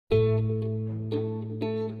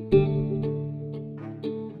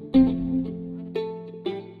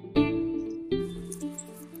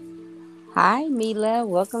Mila.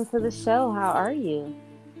 Welcome to the show. How are you?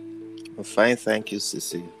 I'm fine, thank you,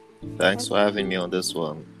 Sissy. Thanks for having me on this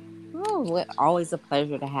one. Always a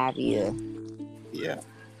pleasure to have you. Yeah.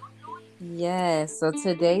 Yes. So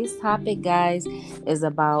today's topic, guys, is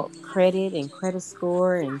about credit and credit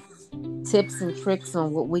score and tips and tricks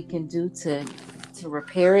on what we can do to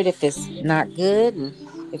repair it if it's not good, and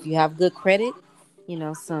if you have good credit,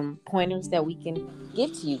 some pointers that we can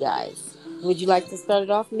give to you guys. Would you like to start it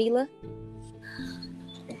off, Mila?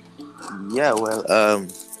 Yeah,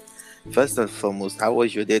 first and foremost, how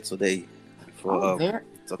was your day today? Before Oh, very,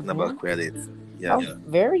 talking about very, credit. Yeah.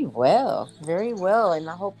 very well, very well, and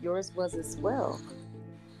I hope yours was as well.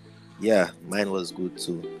 Yeah, mine was good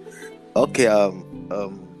too. Okay,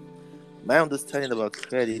 my understanding about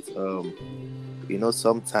credit,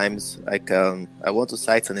 sometimes I want to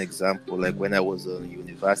cite an example, like when I was in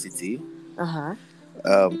university. Uh huh.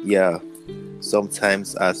 Yeah,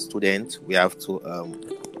 sometimes as students we have to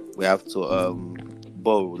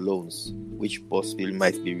borrow loans, which possibly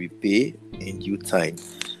might be repaid in due time.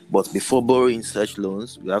 But before borrowing such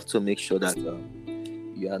loans, we have to make sure that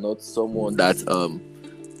you are not someone that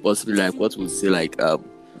possibly, like, what we say, like,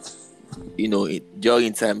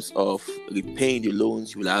 during times of repaying the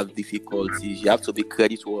loans, you will have difficulties. You have to be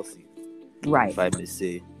credit worthy, Right. if I may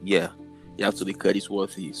say. Yeah, you have to be credit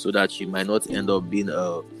worthy so that you might not end up being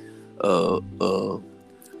a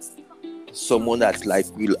someone that, like,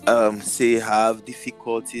 will say have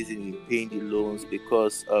difficulties in paying the loans,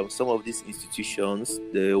 because some of these institutions,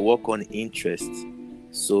 they work on interest.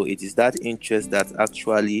 So it is that interest that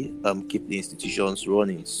actually keep the institutions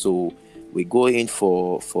running. So we go in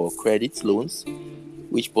for credit loans,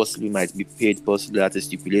 which possibly might be paid possibly at a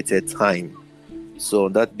stipulated time. So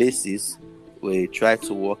on that basis, we try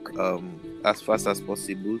to work as fast as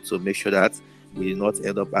possible to make sure that we do not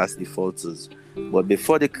end up as defaulters. But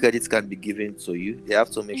before the credit can be given to you, they have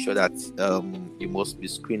to make sure that you must be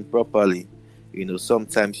screened properly.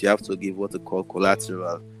 Sometimes you have to give what they call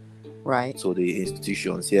collateral Right. to the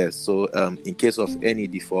institutions. Yes. So in case of any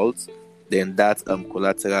default, then that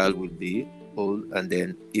collateral will be hold, and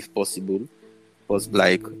then if possible, was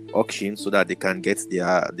like auction, so that they can get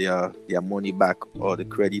their money back, or the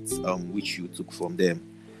credits which you took from them.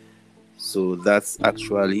 So that's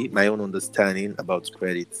actually my own understanding about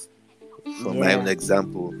credits from my own Yeah.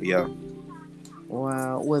 example. Yeah.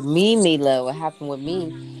 Well, with me, Mila, what happened with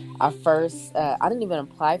me, I didn't even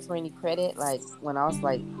apply for any credit. Like when I was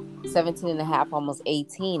like 17 and a half, almost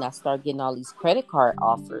 18, I started getting all these credit card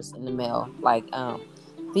offers in the mail, like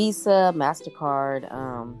Visa, MasterCard.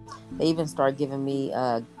 They even started giving me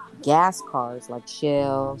gas cards like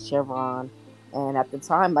Shell, Chevron. And at the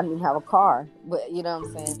time, I didn't even have a car, but you know what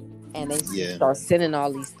I'm saying? And they just Yeah. start sending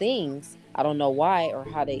all these things. I don't know why or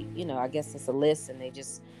how they, I guess it's a list and they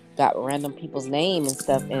just got random people's name and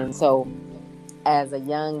stuff. And so as a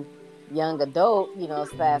young adult,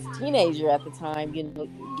 slash teenager at the time,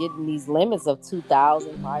 getting these limits of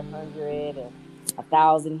 2,500 and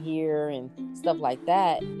 1,000 here and stuff like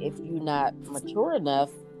that. If you're not mature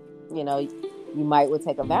enough, you know, you might would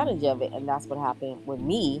take advantage of it. And that's what happened with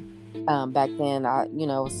me. Back then, I,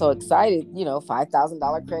 was so excited,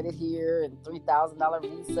 $5,000 credit here and $3,000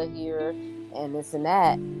 Visa here and this and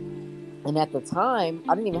that. And at the time,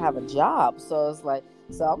 I didn't even have a job. So it's like,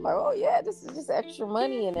 so I'm like, oh yeah, this is just extra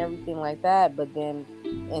money and everything like that. But then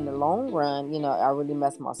in the long run, I really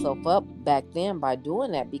messed myself up back then by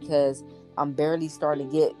doing that, because I'm barely starting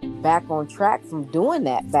to get back on track from doing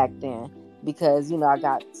that back then, because, I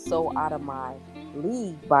got so out of my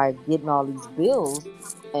league by getting all these bills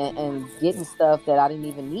and getting stuff that I didn't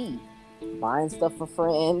even need. Buying stuff for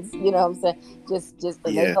friends, you know what I'm saying? And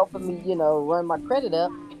they Yeah. helping me, run my credit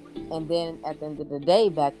up, and then at the end of the day,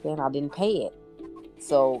 back then, I didn't pay it.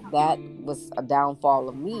 So that was a downfall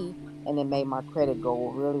of me. And it made my credit go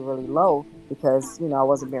really, really low because, I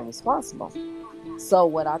wasn't being responsible. So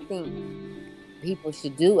what I think people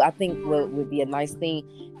should do, I think what would be a nice thing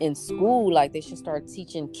in school, like they should start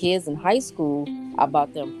teaching kids in high school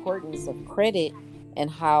about the importance of credit, and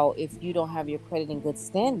how if you don't have your credit in good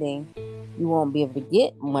standing, you won't be able to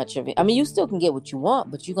get much of it. I mean, you still can get what you want,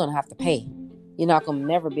 but you're going to have to pay. You're not going to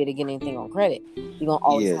never be able to get anything on credit. You're going to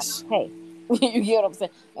always have to Yes. pay. You get what I'm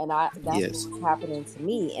saying? And that's what Yes. was happening to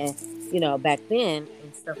me. And, back then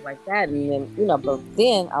and stuff like that. And then, but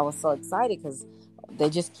then I was so excited because they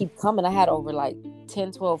just keep coming. I had over like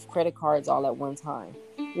 10, 12 credit cards all at one time,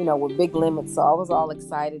 with big limits. So I was all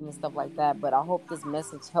excited and stuff like that. But I hope this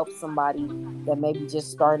message helps somebody that maybe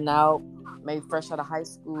just starting out, maybe fresh out of high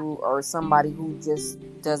school, or somebody who just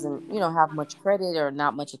doesn't, have much credit or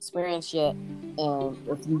not much experience yet. And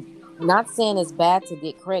if you not saying it's bad to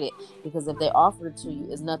get credit, because if they offer it to you,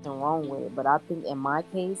 there's nothing wrong with it. But I think in my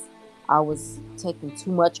case, I was taking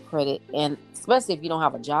too much credit, and especially if you don't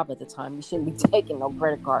have a job at the time, you shouldn't be taking no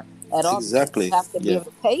credit card at all, because you Exactly. have to be Yeah. able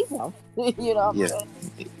to pay them. You know Yeah. what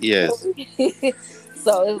Yes. I'm saying?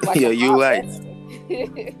 So it's like a Yeah, you're lot right.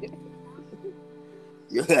 better.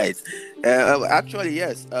 You're right. Actually,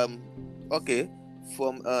 yes. Okay.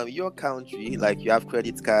 From your country, like you have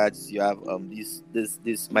credit cards, you have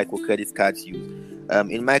this micro credit cards used.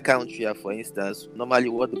 In my country, for instance, normally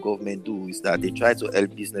what the government do is that they try to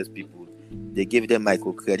help business people. They give them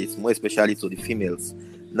micro credits, more especially to the females.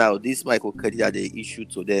 Now, this micro credit that they issue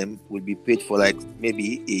to them will be paid for like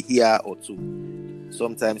maybe a year or two.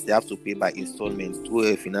 Sometimes they have to pay by installments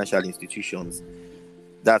through financial institutions.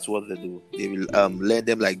 That's what they do. They will lend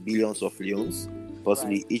them like billions of loans, Right.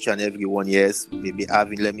 possibly each and every 1 years, maybe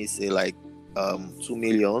having, let me say, like 2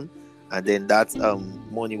 million, and then that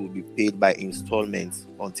money will be paid by installments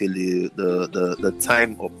until the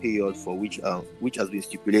time or period for which has been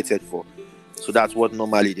stipulated for. So that's what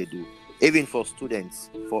normally they do. Even for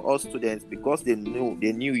students, for us students, because they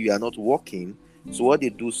knew you are not working. So what they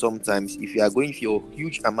do sometimes, if you are going for a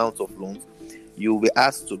huge amount of loans, you will be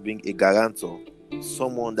asked to bring a guarantor,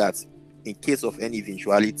 someone that in case of any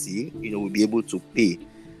eventuality, will be able to pay.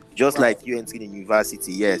 Just Right. like you entering in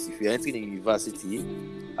university. Yes, if you're entering in university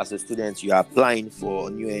as a student, you are applying for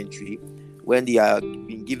a new entry. When they are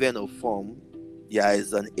being given a form, there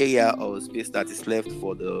is an area or space that is left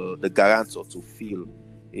for the guarantor to fill,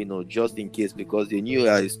 just in case, because they knew you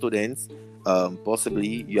are a student.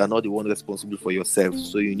 Possibly you are not the one responsible for yourself,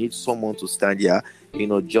 so you need someone to stand here,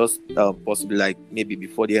 just possibly like maybe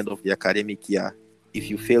before the end of the academic year. If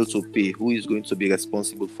you fail to pay, who is going to be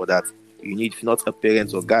responsible for that? You need not a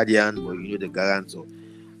parent or guardian, but you need a guarantor.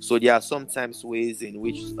 So there are sometimes ways in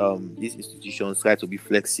which these institutions try to be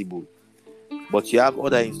flexible. But you have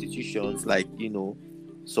other institutions like,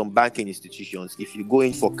 some banking institutions. If you go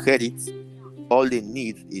in for credit, all they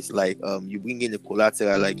need is like you bring in a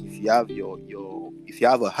collateral. Like if you have if you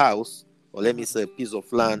have a house, or let me say a piece of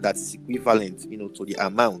land that's equivalent, to the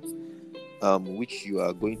amount which you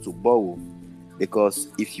are going to borrow. Because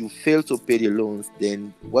if you fail to pay the loans,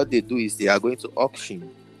 then what they do is they are going to auction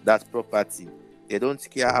that property. They don't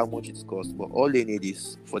care how much it costs, but all they need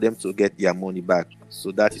is for them to get their money back.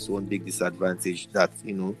 So that is one big disadvantage, that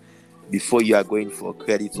before you are going for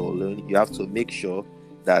credit or loan, you have to make sure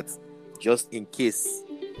that just in case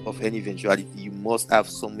of any eventuality, you must have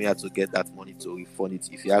somewhere to get that money to refund it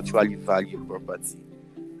if you actually value property.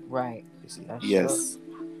 Right. You see? That's true. Yes.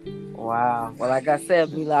 Wow. Well, like I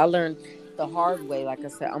said, Mila, I learned the hard way. Like I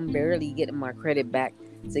said, I'm barely getting my credit back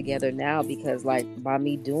together now, because, like, by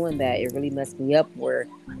me doing that, it really messed me up. Where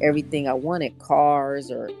everything I wanted, cars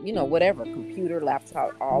or whatever, computer,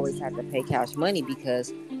 laptop, I always had to pay cash money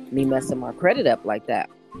because me messing my credit up like that.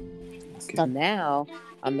 So Okay. now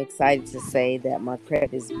I'm excited to say that my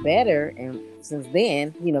credit is better. And since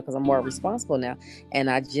then, because I'm more responsible now, and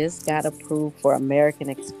I just got approved for American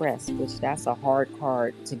Express, which that's a hard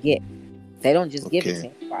card to get. They don't just give it Okay.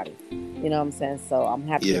 to anybody. You know what I'm saying? So I'm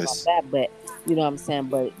happy about Yes. that. But you know what I'm saying?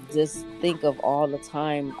 But just think of all the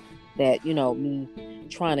time that, me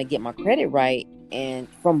trying to get my credit right, and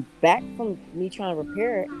from me trying to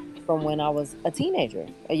repair it from when I was a teenager,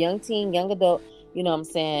 a young teen, young adult, you know what I'm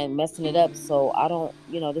saying, messing it up. So I don't,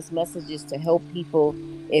 this message is to help people.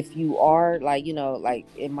 If you are like, like,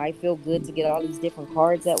 it might feel good to get all these different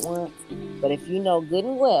cards at once, but if you know good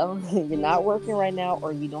and well you're not working right now,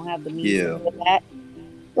 or you don't have the means to Yeah. pay that,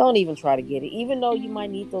 don't even try to get it. Even though you might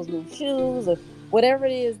need those new shoes or whatever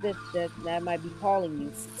it is that might be calling you,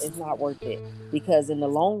 it's not worth it. Because in the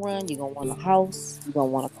long run, you're gonna want a house, you're gonna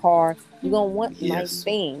want a car, you're gonna want nice Yes.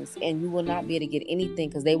 things, and you will not be able to get anything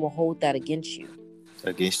because they will hold that against you.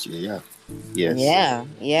 Against you. Yeah. Yes. Yeah,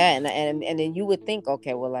 yeah, and then you would think,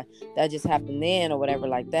 okay, well, like, that just happened then or whatever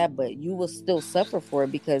like that, but you will still suffer for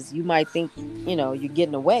it, because you might think, you're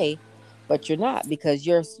getting away, but you're not, because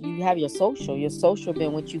you have your social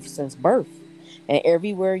been with you since birth, and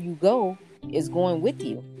everywhere you go is going with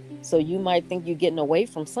you. So you might think you're getting away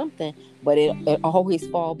from something, but it always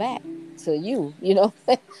fall back to you.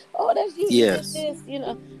 Oh, that's you did Yes. this.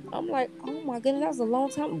 I'm like, oh my goodness, that was a long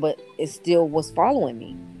time, but it still was following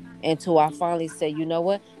me until I finally said, you know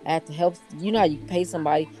what, I have to help. How you pay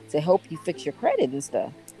somebody to help you fix your credit and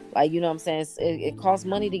stuff. Like, you know what I'm saying? It costs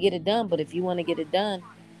money to get it done, but if you want to get it done,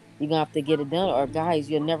 you're going to have to get it done. Or,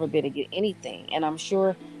 guys, you'll never be able to get anything. And I'm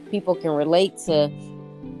sure people can relate to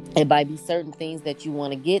it. Might be certain things that you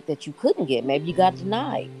want to get that you couldn't get. Maybe you got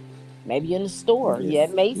denied. Maybe you're in the store, Yeah. you're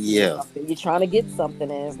at Macy's or Yeah. something. You're trying to get something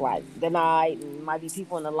and it's like denied, and might be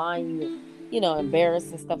people in the line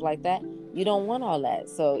embarrassed and stuff like that. You don't want all that.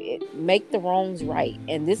 So make the wrongs right.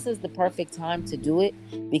 And this is the perfect time to do it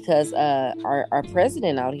because our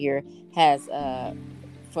president out here has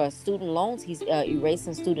for student loans, he's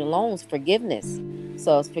erasing student loans forgiveness.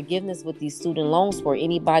 So it's forgiveness with these student loans for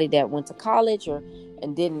anybody that went to college or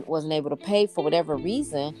and didn't wasn't able to pay for whatever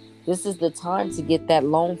reason. This is the time to get that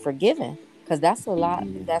loan forgiven because that's a lot.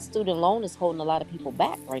 Yeah. That student loan is holding a lot of people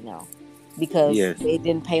back right now because Yes. they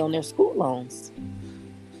didn't pay on their school loans.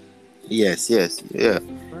 Yes. Yes. Yeah.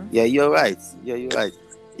 Mhm. Yeah. You're right. Yeah. You're right.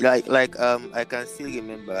 I can still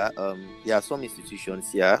remember there are some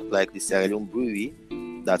institutions here like the Sierra Leone Brewery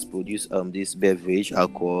that produce this beverage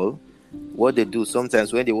alcohol. What they do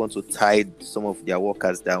sometimes when they want to tie some of their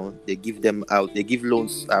workers down, they give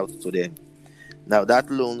loans out to them. Now that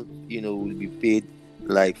loan, will be paid,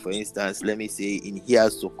 like for instance, let me say in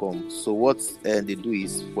years to come. So what they do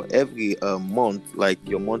is for every month, like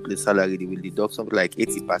your monthly salary, they will deduct something like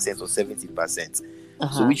 80% or 70%. So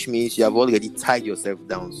Uh-huh. which means you have already tied yourself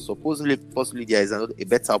down. Supposedly, possibly there is a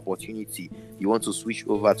better opportunity. You want to switch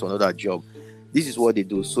over to another job. This is what they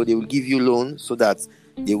do. So they will give you loan so that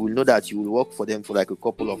they will know that you will work for them for like a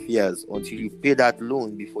couple of years until you pay that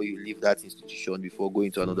loan before you leave that institution before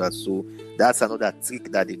going to another. So that's another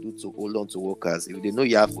trick that they do to hold on to workers. If they know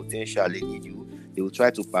you have potential, they need you, they will try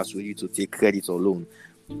to persuade you to take credit or loan.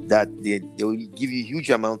 That they will give you huge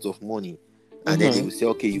amounts of money, and then they Mm-hmm. will say,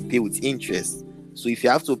 okay, you pay with interest. So if you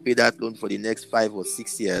have to pay that loan for the next 5 or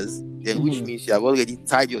 6 years, then which Mm-hmm. means you have already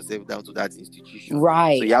tied yourself down to that institution. So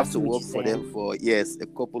Right. you I have see to what work you're for them saying. for a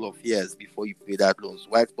couple of years before you pay that loan. So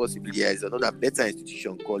quite possibly there is another better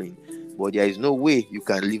institution calling, but there is no way you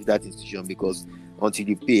can leave that institution because until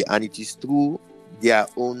you pay, and it is through their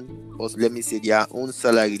own, or let me say their own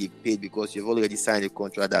salary they paid because you've already signed a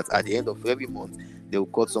contract that at the end of every month they will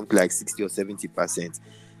cut something like 60 or 70%.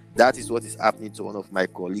 That is what is happening to one of my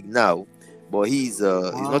colleagues now. But he's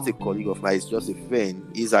not a Oh. colleague of mine, he's just a friend.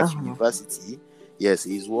 He's at Uh-huh. university. Yes,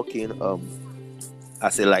 he's working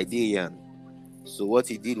as a librarian. So what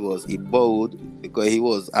he did was he borrowed because he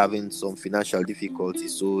was having some financial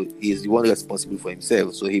difficulties. So he's the one responsible for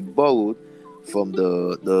himself. So he borrowed from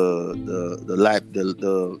the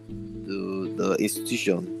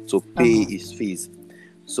institution to pay Uh-huh. his fees.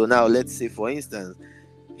 So now let's say for instance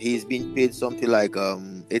he's been paid something like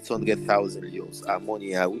 800,000 euros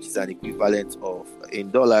ammonia, which is an equivalent of in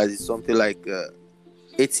dollars is something like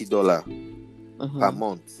 $80 per Uh-huh.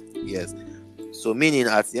 month. Yes. So meaning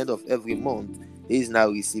at the end of every month, he's now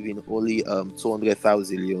receiving only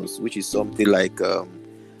 200,000 euros, which is something like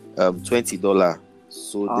 $20.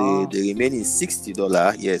 So the Oh. remaining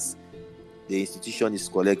 $60, yes, the institution is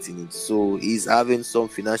collecting it. So he's having some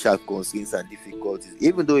financial constraints and difficulties,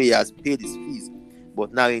 even though he has paid his fees.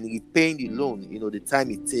 But now in repaying the loan, the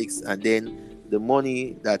time it takes, and then the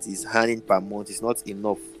money that he's earning per month is not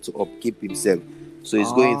enough to upkeep himself. So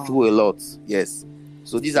he's going through a Oh. lot. Yes.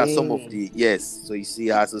 So these are some of Gee. the yes. So you see,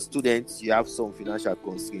 as a student, you have some financial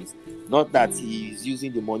constraints. Not that he's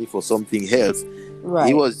using the money for something else. Right.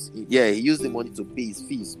 He used the money to pay his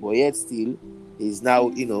fees, but yet still he's now,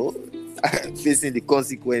 facing the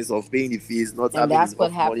consequence of paying the fees, not And having that's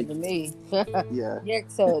what enough money. happened to me. Yeah. Yeah,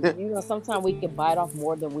 so sometimes we can bite off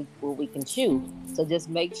more than we can chew. So just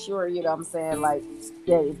make sure, what I'm saying, like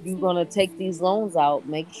that if you're gonna take these loans out,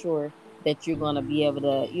 make sure that you're gonna be able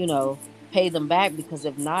to, pay them back because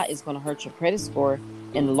if not, it's gonna hurt your credit score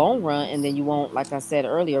in the long run, and then you won't, like I said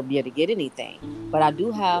earlier, be able to get anything. But I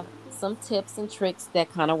do have some tips and tricks that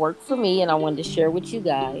kind of work for me, and I wanted to share with you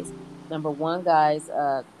guys. Number one, guys,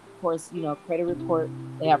 of course, credit report.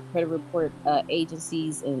 They have credit report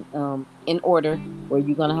agencies in order where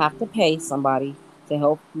you're gonna have to pay somebody to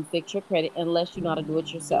help you fix your credit unless you know how to do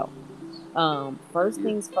it yourself. First Yeah.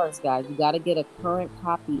 things first, guys, you got to get a current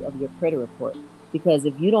copy of your credit report because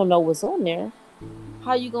if you don't know what's on there,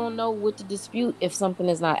 how you gonna know what to dispute if something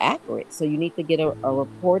is not accurate? So you need to get a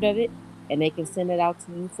report of it, and they can send it out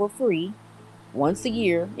to you for free once a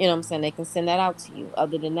year. You know what I'm saying? They can send that out to you.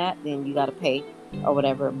 Other than that, then you got to pay or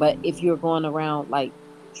whatever. But if you're going around like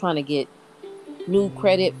trying to get new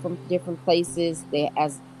credit from different places, they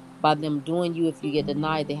as by them doing you, if you get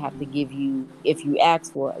denied, they have to give you, if you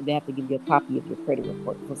ask for it, they have to give you a copy of your credit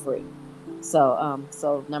report for free. So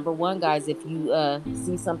number one, guys, if you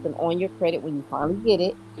see something on your credit when you finally get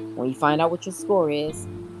it, when you find out what your score is,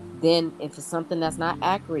 then if it's something that's not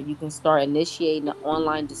accurate, you can start initiating an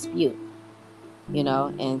online dispute,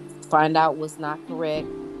 and find out what's not correct,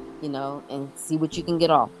 and see what you can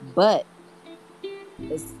get off. But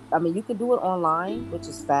I mean, you can do it online, which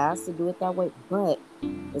is fast to do it that way, but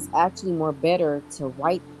it's actually more better to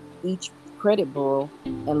write each credit bureau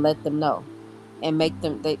and let them know and make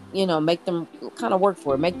them kind of work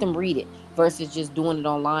for it, make them read it versus just doing it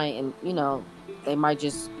online and they might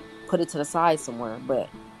just put it to the side somewhere. But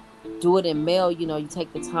do it in mail, you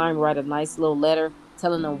take the time, write a nice little letter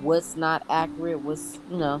telling them what's not accurate, what's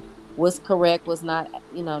correct, what's not,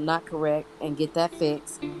 not correct, and get that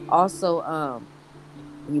fixed. Also,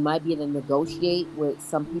 you might be able to negotiate with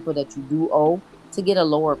some people that you do owe to get a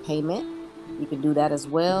lower payment. You can do that as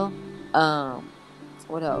well.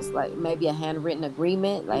 What else? Like maybe a handwritten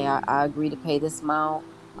agreement. Like I agree to pay this amount.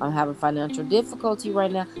 I'm having financial difficulty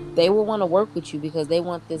right now. They will want to work with you because they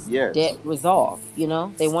want this debt Yes. resolved. They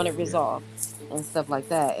want it Yeah. resolved and stuff like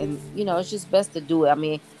that. And it's just best to do it. I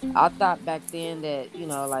mean, I thought back then that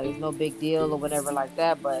like it's no big deal or whatever like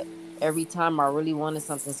that. But every time I really wanted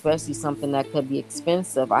something, especially something that could be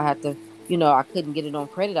expensive, I had to. I couldn't get it on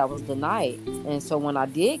credit. I was denied. And so when I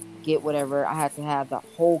did get whatever, I had to have the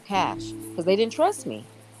whole cash because they didn't trust me.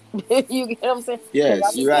 You get what I'm saying? Because I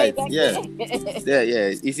Yes, you're didn't pay right. back Yeah. then. Yeah,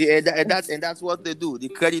 yeah. You see, and that's what they do. The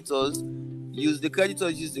creditors use the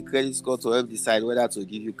credit score to help decide whether to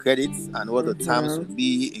give you credits and what the terms will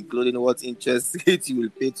be, including what interest rate you will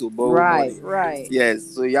pay to borrow money. Right. Yes,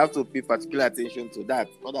 so you have to pay particular attention to that.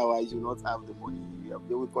 Otherwise, you will not have the money.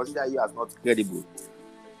 They will consider you as not credible.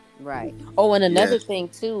 Right. Oh, and another Yeah. thing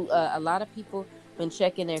too, a lot of people been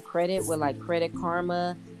checking their credit with like Credit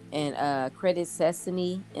Karma and Credit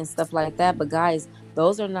Sesame and stuff like that. But guys,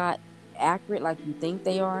 those are not accurate like you think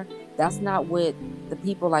they are. That's not what the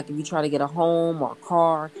people like. If you try to get a home or a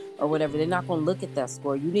car or whatever, they're not going to look at that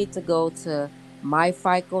score. You need to go to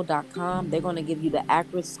myfico.com. They're going to give you the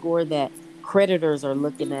accurate score that creditors are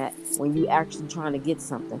looking at when you actually trying to get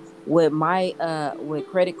something. With with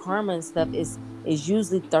Credit Karma and stuff is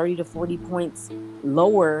usually 30 to 40 points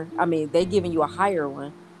lower. I mean, they're giving you a higher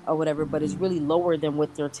one or whatever, but it's really lower than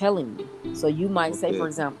what they're telling you. So you might say, for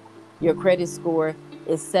example, your credit score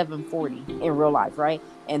is 740 in real life, right?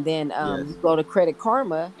 And then you go to Credit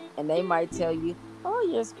Karma and they might tell you, oh,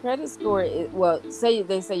 your credit score is,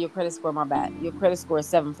 they say your credit score, my bad, your credit score is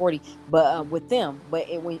 740, but with them, but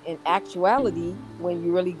in actuality, when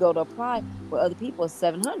you really go to apply with other people, it's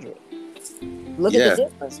 700. Look at the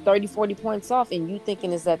difference, 30, 40 points off, and you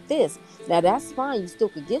thinking it's at this. Now, that's fine. You still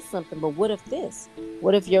could get something, but what if this?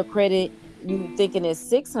 What if your credit, you thinking is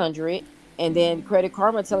 600, and then Credit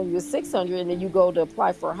Karma telling you it's 600, and then you go to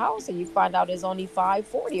apply for a house, and you find out it's only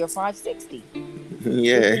 540 or 560.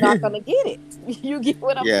 Yeah. You're not going to get it. You get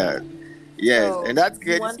what I'm saying? Yes, So and that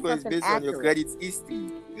credit want score is something based on your accurate. credit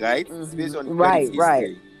history, right? It's based on the Right, credit right.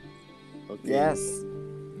 history. Okay.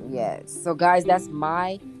 Yes. So guys, that's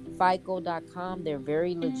myfico.com. They're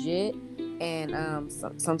very legit. And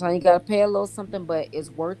sometimes you gotta pay a little something, but it's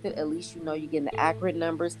worth it. At least you're getting the accurate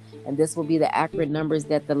numbers, and this will be the accurate numbers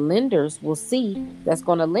that the lenders will see that's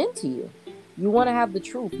going to lend to you. You want to have the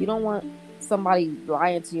truth. You don't want somebody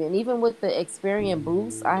lying to you. And even with the Experian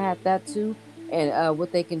Boost, I had that too. And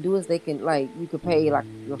what they can do is they can, like, you could pay like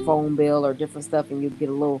your phone bill or different stuff, and you get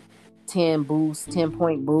a little 10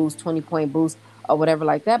 point boost, 20 point boost, or whatever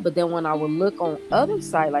like that. But then when I would look on other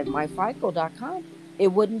site like myfico.com, it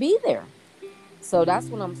wouldn't be there. So that's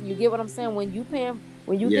when you get what I'm saying? When you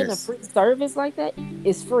getting a free service like that,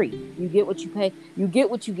 it's free. You get what you pay. You get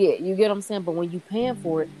what you get. You get what I'm saying? But when you paying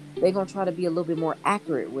for it, they're going to try to be a little bit more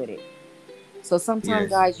accurate with it. So sometimes,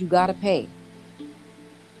 guys, you got to pay.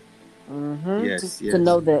 To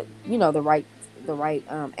know that, the right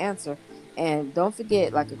answer. And don't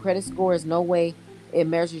forget, like, a credit score is no way it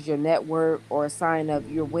measures your net worth or a sign of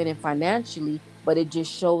you're winning financially, but it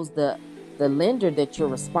just shows the lender that you're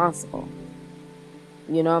responsible.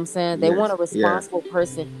 You know what I'm saying? They want a responsible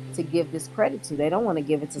person to give this credit to. They don't want to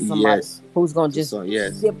give it to somebody who's going to just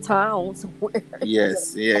skip town somewhere.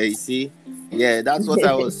 Yes. Yeah, you see? Yeah, that's what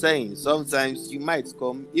I was saying. Sometimes you might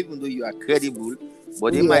come, even though you are credible,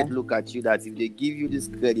 but they might look at you that if they give you this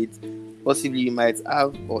credit, possibly you might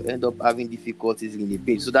have or end up having difficulties in the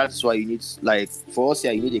pay. So that's why you need, like, for us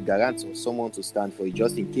here, you need a guarantor, someone to stand for you,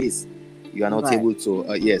 just in case you are not able to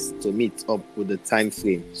to meet up with the time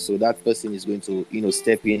frame. So that person is going to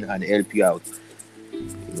step in and help you out.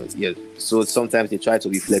 So sometimes they try to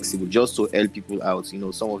be flexible just to help people out,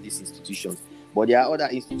 some of these institutions. But there are other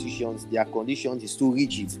institutions, their conditions is too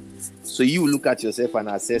rigid. So you look at yourself and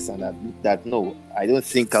assess and that no, I don't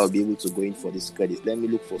think I'll be able to go in for this credit. Let me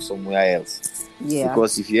look for somewhere else. Yeah.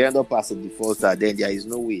 Because if you end up as a defaulter, then there is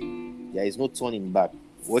no way. There is no turning back.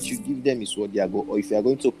 What you give them is what they are going. Or if you are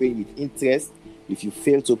going to pay with interest, If you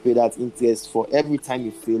fail to pay that interest, for every time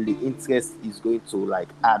you fail, the interest is going to like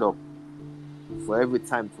add up. For every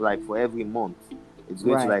time, for every month, it's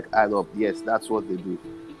going to Right. like add up. Yes, that's what they do.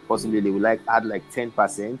 Possibly they will like add like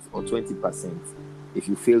 10% or 20% if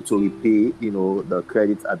you fail to repay, the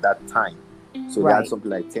credit at that time. So they add Right.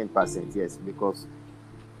 something like 10%. Yes, because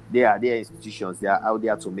they are institutions. They are out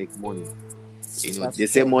there to make money. That's They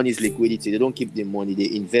say true. money is liquidity. They don't keep the money.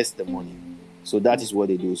 They invest the money. So that is what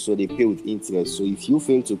they do. So they pay with interest. So if you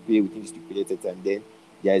fail to pay within the stipulated time, then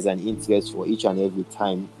there is an interest for each and every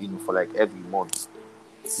time, for like every month.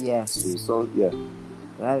 Yes. So yeah.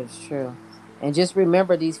 That is true. And just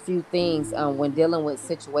remember these few things when dealing with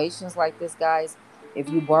situations like this, guys. If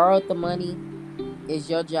you borrowed the money, it's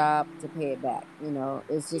your job to pay it back.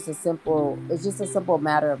 It's just a simple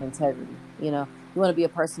matter of integrity. You want to be a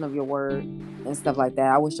person of your word and stuff like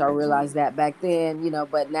that. I wish I realized that back then,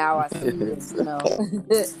 but now I see it, you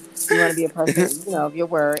want to be a person, of your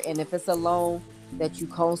word. And if it's a loan that you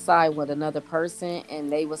coincide with another person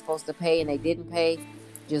and they were supposed to pay and they didn't pay,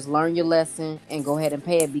 just learn your lesson and go ahead and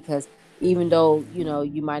pay it, because even though,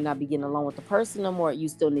 you might not be getting along with the person no more, you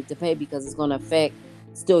still need to pay because it's going to affect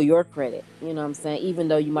still your credit. You know what I'm saying? Even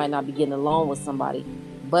though you might not be getting along with somebody,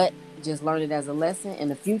 but just learn it as a lesson in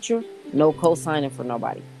the future. No co-signing for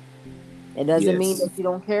nobody. It doesn't mean Yes. that you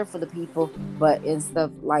don't care for the people, but in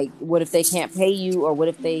stuff like, what if they can't pay you, or what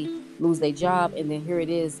if they lose their job, and then here it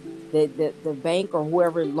is, the bank or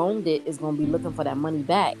whoever loaned it is going to be looking for that money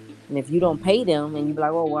back. And if you don't pay them and you be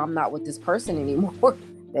like, oh well, I'm not with this person anymore,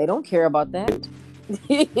 they don't care about that.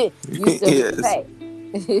 You still need to Yes. pay.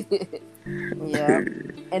 Yeah.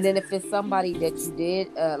 And then if it's somebody that you did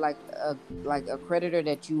like a creditor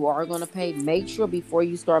that you are going to pay, make sure before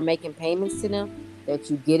you start making payments to them that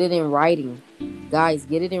you get it in writing. Guys,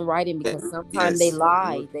 get it in writing, because sometimes they Yes.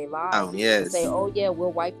 lie. They lie. They say, Yes. "Oh yeah,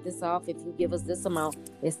 we'll wipe this off if you give us this amount."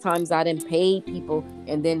 It's times I didn't pay people,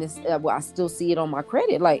 and then I still see it on my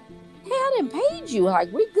credit. Like, hey, I didn't pay you.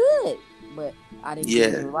 Like, we good, but I didn't get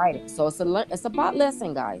it Yeah. in writing. So it's about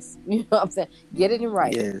lesson, guys. You know what I'm saying? Get it in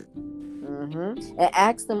writing. Yeah. And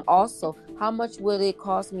ask them also, how much will it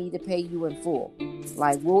cost me to pay you in full?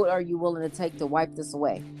 Like, what are you willing to take to wipe this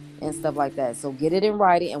away and stuff like that? So get it in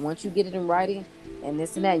writing, and once you get it in writing and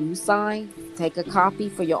this and that, and you sign, take a copy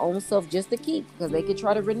for your own self just to keep, because they could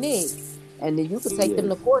try to renege, and then you could take them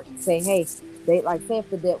Yes. to court and say, hey, they like, say if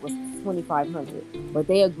the debt was 2,500, but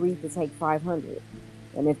they agreed to take 500,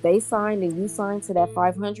 and if they signed and you signed to that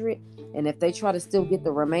 500, and if they try to still get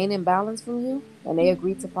the remaining balance from you and they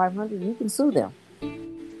agree to 500, you can sue them,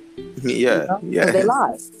 Yeah. because they Yes.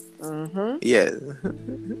 lied. Mm-hmm. Yes.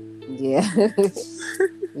 Yeah.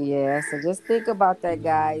 Yeah. So just think about that,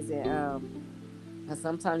 guys. And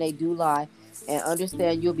sometimes they do lie. And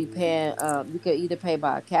understand you'll be paying, you could either pay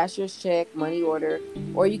by a cashier's check, money order,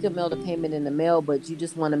 or you can mail the payment in the mail, but you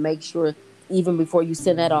just want to make sure, even before you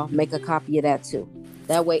send that off, make a copy of that too.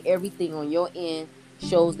 That way everything on your end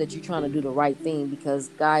shows that you're trying to do the right thing, because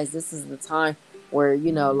guys, this is the time where,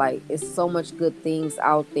 like, it's so much good things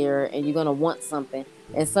out there and you're going to want something.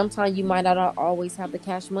 And sometimes you might not always have the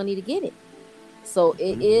cash money to get it. So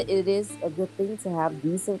it is a good thing to have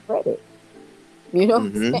decent credit. You know what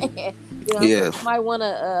I'm Mm-hmm. saying? So you Yes. might want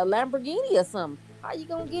a Lamborghini or something. How you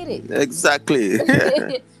gonna get it? Exactly.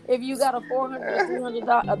 If you got a 400 or 300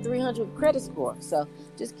 a 300 credit score? So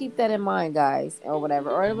just keep that in mind, guys, or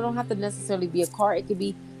whatever. Or it don't have to necessarily be a car. It could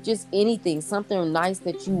be just anything, something nice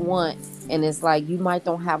that you want, and it's like you might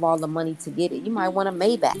don't have all the money to get it. You might want a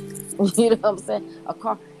Maybach. You know what I'm saying? A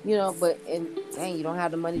car. But and dang, you don't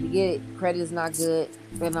have the money to get it. Credit is not good.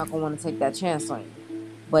 They're not gonna want to take that chance on you.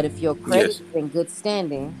 But if your credit Yes. is in good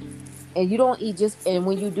standing, and you don't eat just, and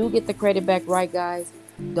when you do get the credit back, right, guys,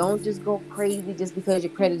 don't just go crazy just because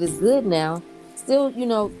your credit is good now. Still,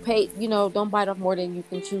 pay, don't bite off more than you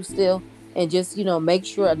can chew still. And just, make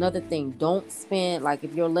sure, another thing, don't spend, like,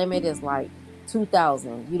 if your limit is like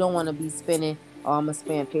 2,000, you don't want to be spending, oh, I'm gonna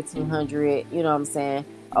spend 1,500, you know what I'm saying,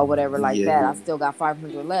 or whatever like Yeah. that. I still got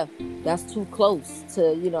 500 left. That's too close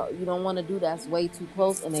to, you don't want to do that. That's way too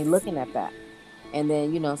close, and they looking at that. And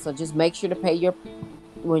then, so just make sure to pay your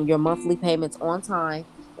monthly payments on time.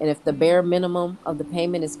 And if the bare minimum of the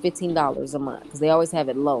payment is $15 a month, because they always have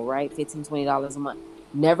it low, right? $15, $20 a month.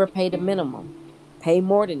 Never pay the minimum. Pay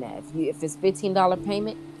more than that. If it's $15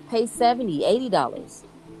 payment, pay $70, $80.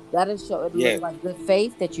 That'll show, it'll look Yeah. like good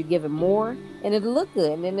faith that you're giving more, and it'll look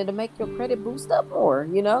good, and then it'll make your credit boost up more,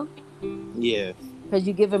 Yeah. because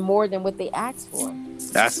you're giving more than what they asked for.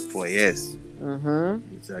 That's for yes.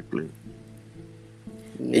 Mm-hmm. Exactly.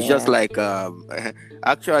 It's just Yeah. like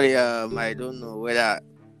actually I don't know whether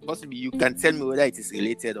possibly you can tell me whether it is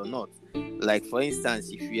related or not. Like for instance,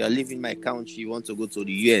 if you are leaving my country, you want to go to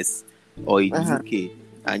the US or in the Uh-huh. UK,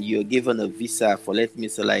 and you're given a visa for, let me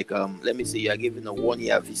say, like let me say you are given a 1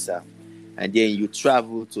 year visa, and then you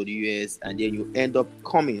travel to the US, and then you end up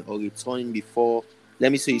coming or returning before,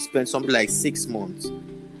 let me say you spend something like 6 months.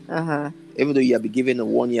 Uh-huh. Even though you have been given a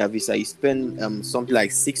 1 year visa, you spend something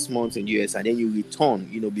like 6 months in the US, and then you return,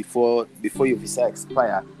 before your visa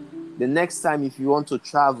expire. The next time, if you want to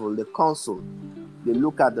travel, the consul, they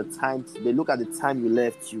look at the time. They look at the time you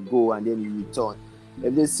left, you go, and then you return.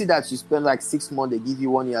 If they see that you spend like 6 months, they give you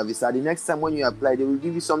 1 year visa. The next time when you apply, they will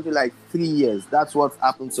give you something like 3 years. That's what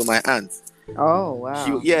happened to my aunt. Oh,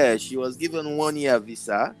 wow. She was given 1 year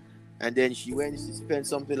visa, and then she went to spend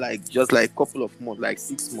something like just like a couple of months, like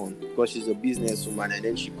 6 months, because she's a businesswoman. And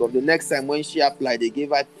then she got the next time when she applied, they gave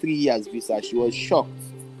her 3 years visa. She was shocked.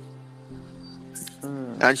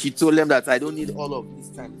 And she told them that I don't need all of this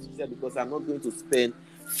time. She said, because I'm not going to spend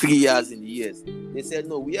 3 years in the years. They said,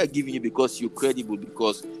 no, we are giving you because you're credible,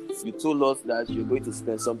 because you told us that you're going to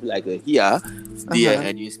spend something like a year there,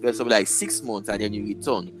 and you spend something like 6 months, and then you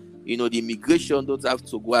return. The immigration don't have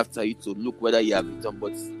to go after you to look whether you have returned,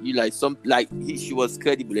 but she was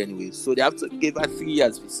credible anyway, so they have to give her 3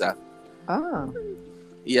 years visa.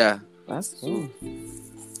 Yeah, That's cool.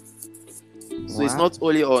 So it's not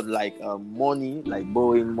only on like money, like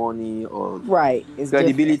borrowing money, or right. It's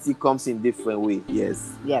credibility different. comes in different way.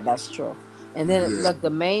 Yes. Yeah, that's true. And then look, the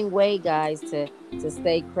main way, guys, to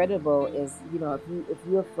stay credible is, if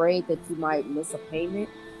you're afraid that you might miss a payment,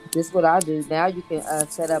 this is what I do. Now you can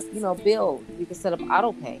set up, bill. You can set up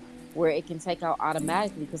auto pay where it can take out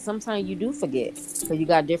automatically, because sometimes you do forget. So you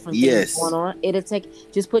got different things going on. It'll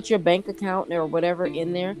just put your bank account or whatever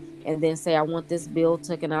in there, and then say, I want this bill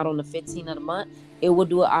taken out on the 15th of the month. It will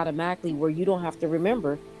do it automatically where you don't have to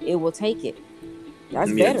remember. It will take it.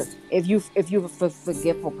 That's better if you're a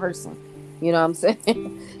forgetful person. You know what I'm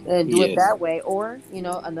saying? And do it that way. Or,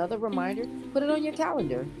 another reminder, put it on your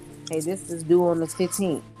calendar. Hey, this is due on the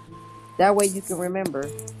 15th. That way you can remember.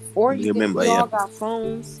 Or we all got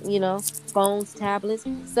phones, phones, tablets.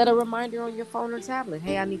 Set a reminder on your phone or tablet.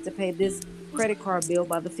 Hey, I need to pay this credit card bill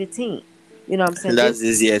by the 15th. You know what I'm saying? That's the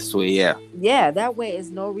easiest way, yeah. Yeah, that way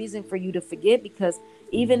is no reason for you to forget, because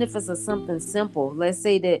even if it's something simple, let's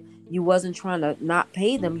say that you wasn't trying to not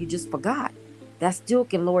pay them, you just forgot. That still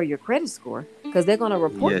can lower your credit score, because they're going to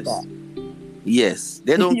report that. Yes,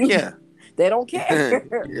 they don't care. They don't care.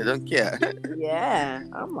 They don't care. Yeah.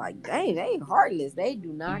 I'm like, dang, they heartless. They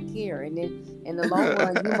do not care. And then in the long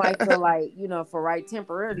run, you might feel like, for right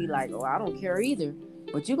temporarily, like, oh, I don't care either.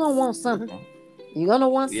 But you're going to want something. You're going to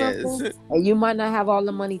want something, and you might not have all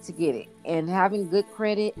the money to get it. And having good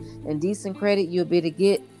credit and decent credit, you'll be able to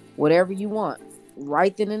get whatever you want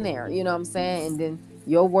right then and there. You know what I'm saying? And then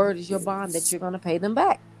your word is your bond that you're going to pay them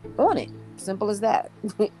back on it. Simple as that.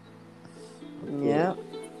 Yeah.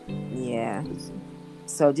 Yeah.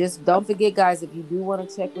 So just don't forget, guys, if you do want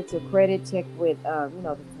to check with your credit, check with,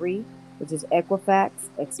 the 3, which is Equifax,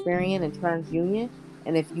 Experian, and TransUnion.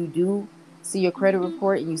 And if you do see your credit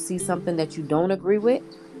report and you see something that you don't agree with,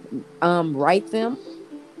 write them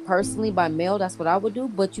personally by mail. That's what I would do.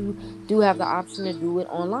 But you do have the option to do it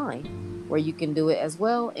online, where you can do it as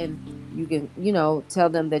well. And you can, tell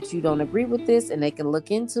them that you don't agree with this, and they can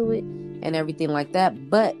look into it and everything like that.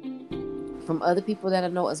 But from other people that I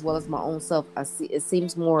know, as well as my own self, I see it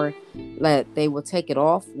seems more like they will take it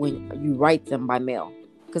off when you write them by mail,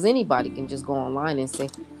 because anybody can just go online and say,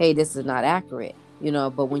 hey, this is not accurate,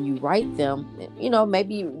 but when you write them,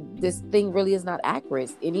 maybe this thing really is not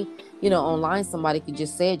accurate. Online, somebody could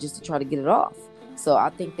just say it just to try to get it off. So I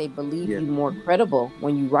think they believe you more credible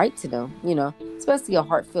when you write to them, especially a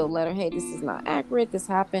heartfelt letter. Hey, this is not accurate. This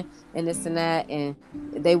happened and this and that. And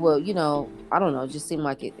they will, I don't know, just seem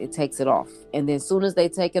like it takes it off. And then as soon as they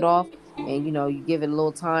take it off and, you give it a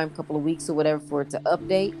little time, a couple of weeks or whatever for it to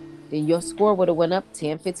update, then your score would have went up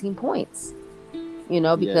 10, 15 points,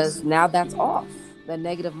 because now that's off. The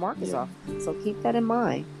negative mark is off. So keep that in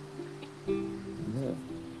mind.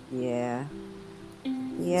 Yeah.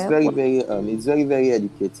 It's very, very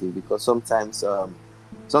educative, because sometimes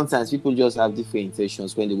people just have different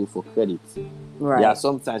intentions when they go for credit. Right. Yeah,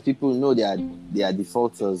 sometimes people know they are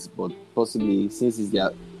defaulters, but possibly since it's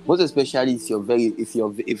their, most especially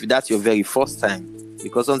if that's your very first time,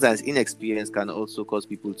 because sometimes inexperience can also cause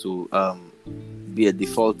people to be a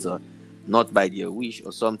defaulter, not by their wish,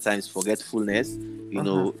 or sometimes forgetfulness.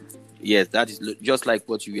 Yes, that is just like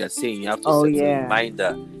what you were saying. You have to set a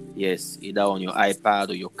reminder. Yes, either on your iPad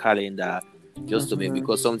or your calendar, just to make,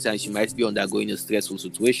 because sometimes you might be undergoing a stressful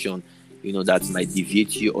situation, that might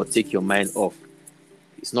deviate you or take your mind off.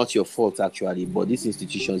 it's not your fault actually, but these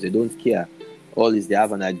institutions, they don't care. All is they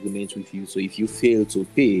have an agreement with you. So if you fail to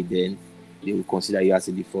pay, then they will consider you as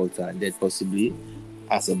a defaulter and then possibly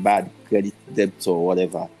as a bad credit debt or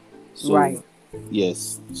whatever. So Right.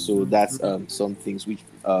 yes, so that's some things which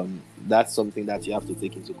that's something that you have to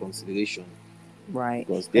take into consideration Right.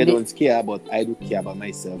 because they And it, don't care, but I do care about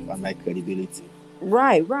myself and my credibility.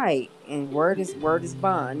 right, right. And word is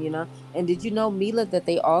bond, And did you know, Mila, that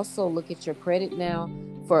they also look at your credit now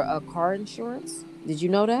for a car insurance? Did you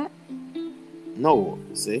know that? No,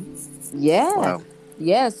 see, Yeah. wow,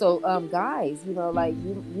 Yeah. So guys, like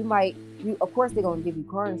you might you of course they're gonna give you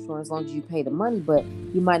car insurance as long as you pay the money, but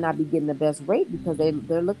you might not be getting the best rate because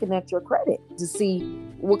they're looking at your credit to see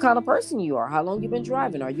what kind of person you are, how long you've been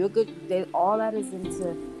driving, are you a good all that is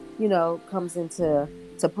into, comes into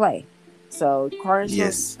to play. So car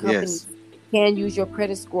insurance yes, companies yes, can use your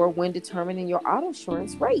credit score when determining your auto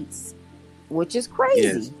insurance rates, which is yes,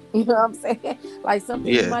 crazy. You know what I'm saying? Like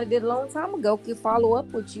something you yeah, might have did a long time ago could follow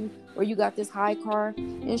up with you where you got this high car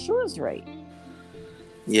insurance rate.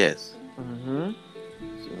 yes. Mm-hmm.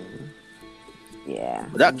 So, Yeah.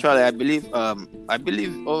 but actually, I believe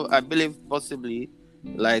possibly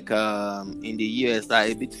like in the US are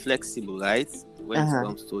a bit flexible, right? When it Uh-huh.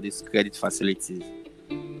 comes to these credit facilities,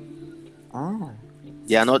 Oh.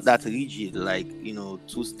 they are not that rigid, like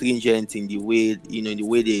too stringent in the way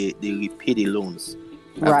they repay the loans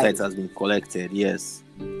after it Right. has been collected. Yes.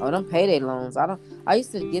 Oh, them payday loans. I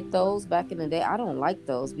used to get those back in the day. I don't like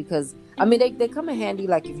those because I mean they come in handy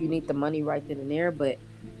like if you need the money right then and there, but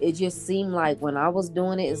it just seemed like when I was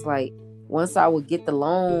doing it, it's like once I would get the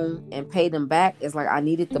loan and pay them back, it's like I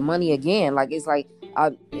needed the money again. Like it's like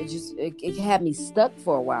it had me stuck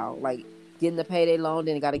for a while. Like getting the payday loan,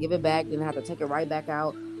 then I gotta give it back, then I have to take it right back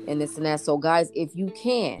out and this and that. So guys, if you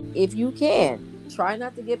can, try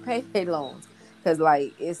not to get payday loans. Cause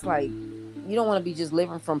like it's like you don't want to be just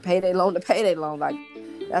living from payday loan to payday loan. Like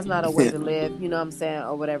that's not a way to live, you know what I'm saying,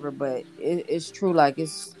 or whatever. But it's true, like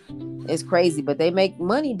it's crazy. But they make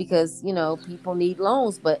money because people need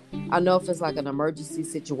loans. But I know if it's like an emergency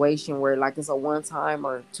situation where like it's a one time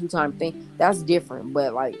or two time thing, that's different.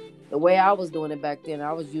 But like the way I was doing it back then,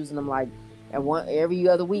 I was using them like at one every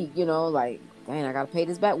other week. Like dang, I gotta pay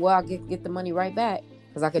this back. Well, I'll get the money right back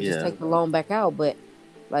because I could just Yeah. take the loan back out. But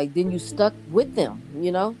like then you stuck with them.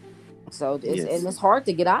 So Yes. it's hard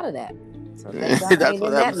to get out of that. So thank God I That's ain't what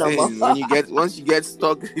in I'm that no more. saying. Once you get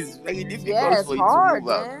stuck, it's very difficult Yeah, it's for you to hard, move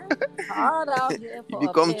out. man. It's hard out here You for a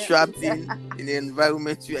become parent. trapped in an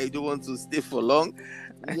environment where you don't want to stay for long,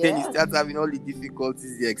 and then you Yeah, start having all the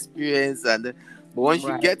difficulties, the experience, but once you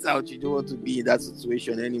right. get out, you don't want to be in that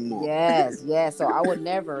situation anymore. Yes, yes. So I would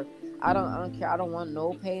never. I don't care. I don't want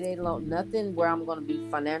no payday loan. Nothing where I'm going to be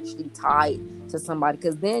financially tied to somebody.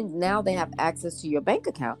 Because then now they have access to your bank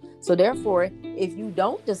account. So therefore, if you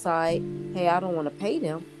don't decide, hey, I don't want to pay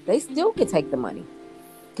them, they still can take the money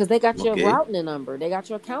because they got your Okay. routing number. They got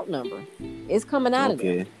your account number. It's coming out of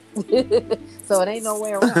there. Okay. So it ain't no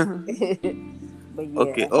way around it. But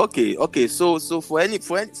Okay. yeah. Okay. Okay. So for any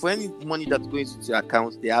money that goes into your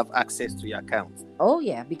account, they have access to your account. Oh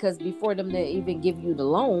yeah, because before them to even give you the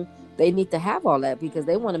loan, they need to have all that because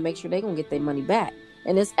they want to make sure they're gonna get their money back.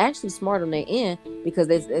 And it's actually smart on their end because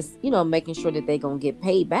it's making sure that they're gonna get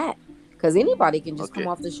paid back. Because anybody can just come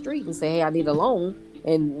Okay. off the street and say, "Hey, I need a loan,"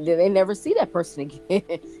 and they never see that person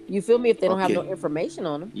again. You feel me? If they don't have no Okay. information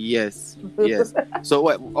on them. Yes. Yes. So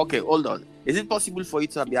what? Okay. Hold on. Is it possible for you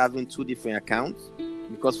to be having two different accounts?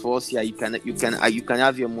 Because for us, yeah, you can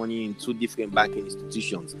have your money in two different banking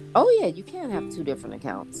institutions. Oh yeah, you can't have two different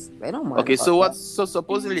accounts. They don't mind Okay. about So that. what? So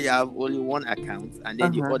supposedly you have only one account, and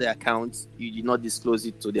then the Uh-huh. other account you did not disclose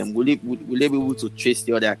it to them. Will they be able to trace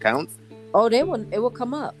the other account? Oh, it will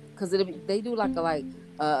come up because they do like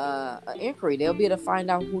a inquiry. They'll be able to find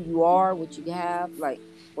out who you are, what you have, like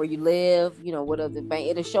where you live, what other bank.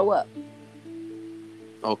 It'll show up.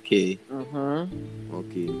 Okay. Mm-hmm.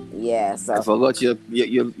 Okay. Yeah. I So. forgot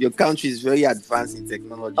your country is very advanced in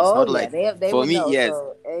technology. It's Oh not yeah, like they for would me, know. yes.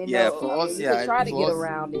 So they Yeah, know. I for us, mean, you could yeah, try to for get us,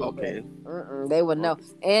 around it, but okay. they would know. Okay.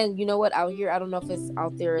 And you know what? Out here, I don't know if it's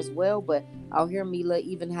out there as well, but out here, Mila,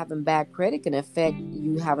 even having bad credit can affect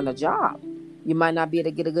you having a job. You might not be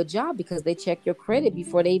able to get a good job because they check your credit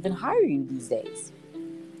before they even hire you these days.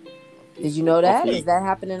 Did you know that? Is Okay. that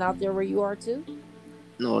happening out there where you are too?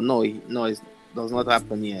 No, no, no, it does not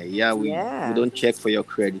happen here. Yeah, we Yeah, don't check for your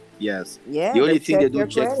credit. Yes. yeah, The they only thing they check do your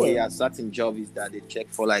check for credit. yeah, certain job is that they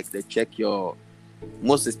check your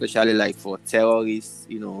most especially like for terrorists,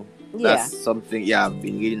 that's Yeah, something yeah I've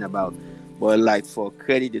been reading about. But like for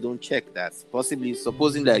credit, they don't check that. Possibly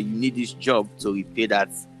supposing that you need this job to repay that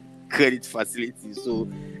credit facility. So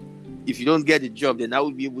if you don't get the job, then I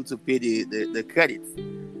will be able to pay the credit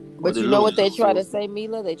or But the you know loan. what they try to So say,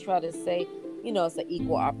 Mila? They try to say, it's an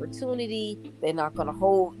equal opportunity. They're not going to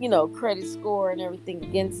hold, credit score and everything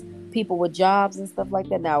against people with jobs and stuff like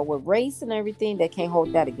that. Now, with race and everything, they can't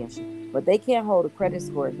hold that against you. But they can't hold a credit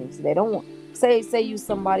score against you. They don't want, say you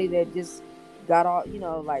somebody that just got all,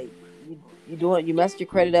 like you messed your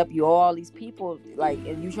credit up. You owe all these people, like,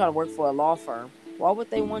 and you trying to work for a law firm. Why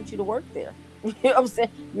would they want you to work there? You know what I'm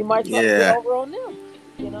saying? You might try to get yeah, over on them,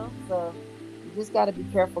 so. You just got to be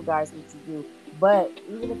careful, guys, what you do. But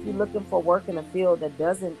even if you're looking for work in a field that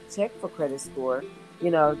doesn't check for credit score,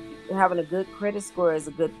 having a good credit score is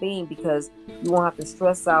a good thing because you won't have to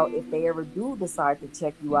stress out if they ever do decide to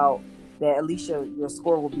check you out, that at least your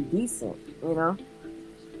score will be decent.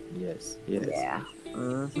 yes. Yeah.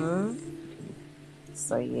 Mm-hmm.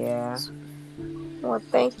 So, yeah. Well,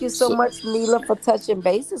 thank you so So much, Mila, for touching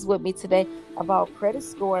bases with me today about credit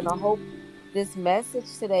score. And I hope this message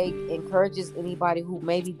today encourages anybody who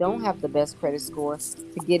maybe don't have the best credit score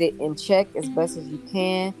to get it in check as best as you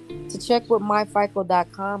can. To check with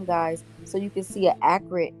myfico.com, guys, so you can see an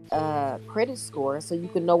accurate credit score, so you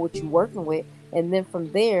can know what you're working with, and then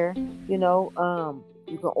from there, you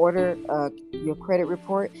can order your credit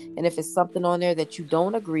report, and if it's something on there that you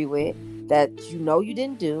don't agree with, that you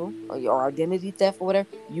didn't do, or your identity theft or whatever,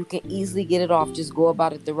 you can easily get it off. Just go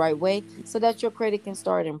about it the right way so that your credit can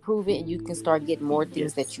start improving and you can start getting more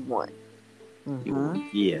things that yes, you want. Mm-hmm.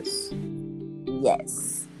 yes.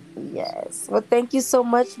 Yes. Well, thank you so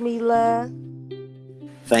much, Mila.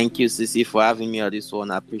 Thank you, Sissy, for having me on this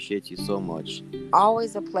one. I appreciate you so much.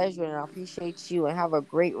 Always a pleasure, and I appreciate you, and have a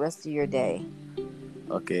great rest of your day.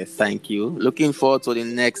 Okay, thank you. Looking forward to the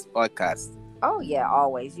next podcast. Oh, yeah,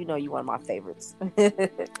 always. You're one of my favorites.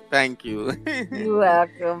 Thank you. You're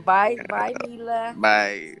welcome. Bye, Mila.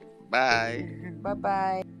 Bye. Bye.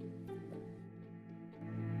 Bye-bye.